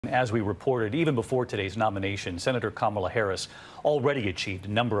as we reported, even before today's nomination, Senator Kamala Harris already achieved a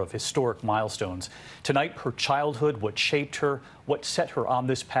number of historic milestones. Tonight, her childhood, what shaped her, what set her on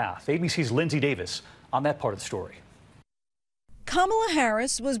this path. ABC's Lindsay Davis on that part of the story. Kamala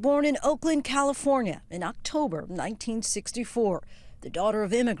Harris was born in Oakland, California in October 1964. The daughter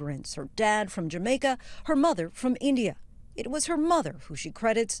of immigrants, her dad from Jamaica, her mother from India. It was her mother who she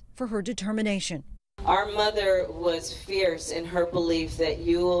credits for her determination. Our mother was fierce in her belief that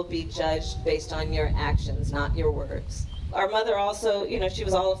you will be judged based on your actions, not your words. Our mother also, she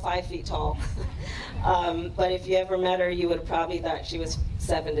was all of 5 feet tall. But if you ever met her, you would have probably thought she was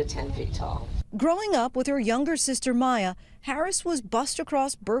 7 to 10 feet tall. Growing up with her younger sister Maya, Harris was bused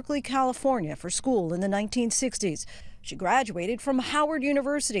across Berkeley, California for school in the 1960s. She graduated from Howard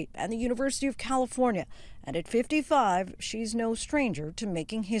University and the University of California. And at 55, she's no stranger to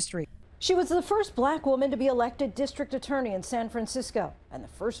making history. She was the first black woman to be elected district attorney in San Francisco and the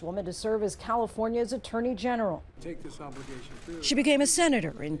first woman to serve as California's attorney general. Take this obligation too. She became a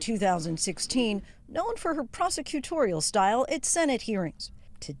senator in 2016, known for her prosecutorial style at Senate hearings.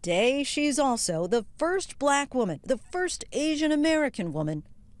 Today, she's also the first black woman, the first Asian American woman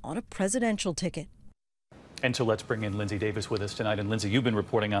on a presidential ticket. And so let's bring in Lindsay Davis with us tonight. And Lindsay, you've been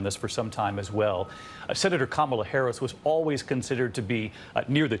reporting on this for some time as well. Senator Kamala Harris was always considered to be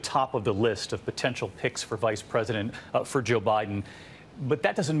near the top of the list of potential picks for vice president for Joe Biden. But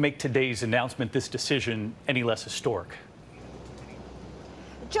that doesn't make today's announcement, this decision, any less historic.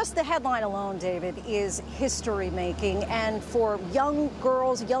 Just the headline alone, David, is history-making. And for young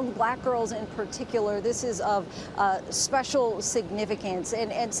girls, young black girls in particular, this is of special significance.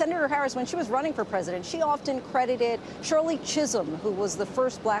 And Senator Harris, when she was running for president, she often credited Shirley Chisholm, who was the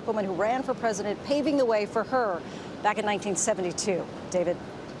first black woman who ran for president, paving the way for her back in 1972. David.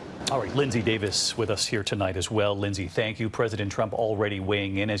 All right, Lindsay Davis with us here tonight as well. Lindsay, thank you. President Trump already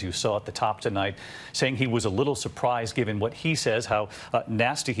weighing in, as you saw at the top tonight, saying he was a little surprised given what he says, how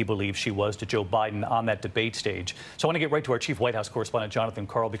nasty he believes she was to Joe Biden on that debate stage. So I want to get right to our chief White House correspondent, Jonathan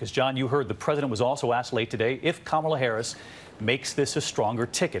Karl, because, John, you heard the president was also asked late today if Kamala Harris makes this a stronger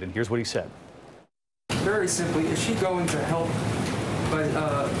ticket. And here's what he said. Very simply, is she going to help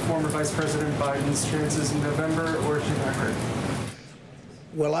former Vice President Biden's chances in November, or is she going to hurt?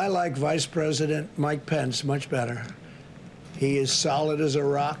 Well, I like Vice President Mike Pence much better. He is solid as a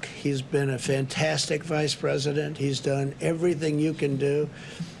rock. He's been a fantastic vice president. He's done everything you can do.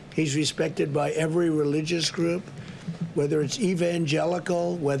 He's respected by every religious group, whether it's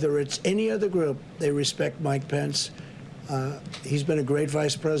evangelical, whether it's any other group, they respect Mike Pence. He's been a great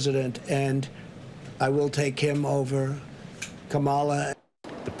vice president, and I will take him over Kamala.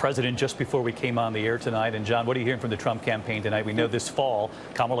 The president just before we came on the air tonight. And, John, what are you hearing from the Trump campaign tonight? We know this fall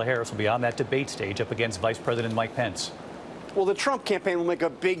Kamala Harris will be on that debate stage up against Vice President Mike Pence. Well, the Trump campaign will make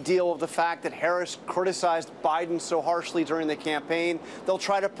a big deal of the fact that Harris criticized Biden so harshly during the campaign. They'll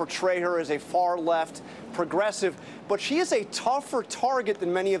try to portray her as a far-left progressive, but she is a tougher target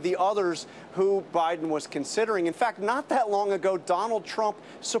than many of the others who Biden was considering. In fact, not that long ago, Donald Trump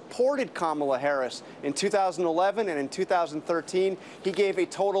supported Kamala Harris. In 2011 and in 2013, he gave a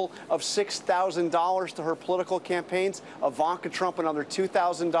total of $6,000 to her political campaigns. Ivanka Trump another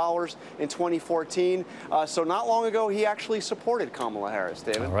 $2,000 in 2014. So not long ago, he actually supported Kamala Harris,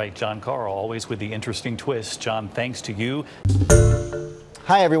 David. All right, John Karl, always with the interesting twist. John, thanks to you.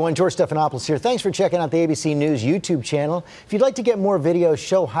 Hi, everyone. George Stephanopoulos here. Thanks for checking out the ABC News YouTube channel. If you'd like to get more videos,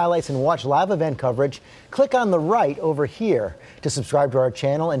 show highlights, and watch live event coverage, click on the right over here to subscribe to our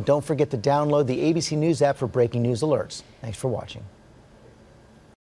channel. And don't forget to download the ABC News app for breaking news alerts. Thanks for watching.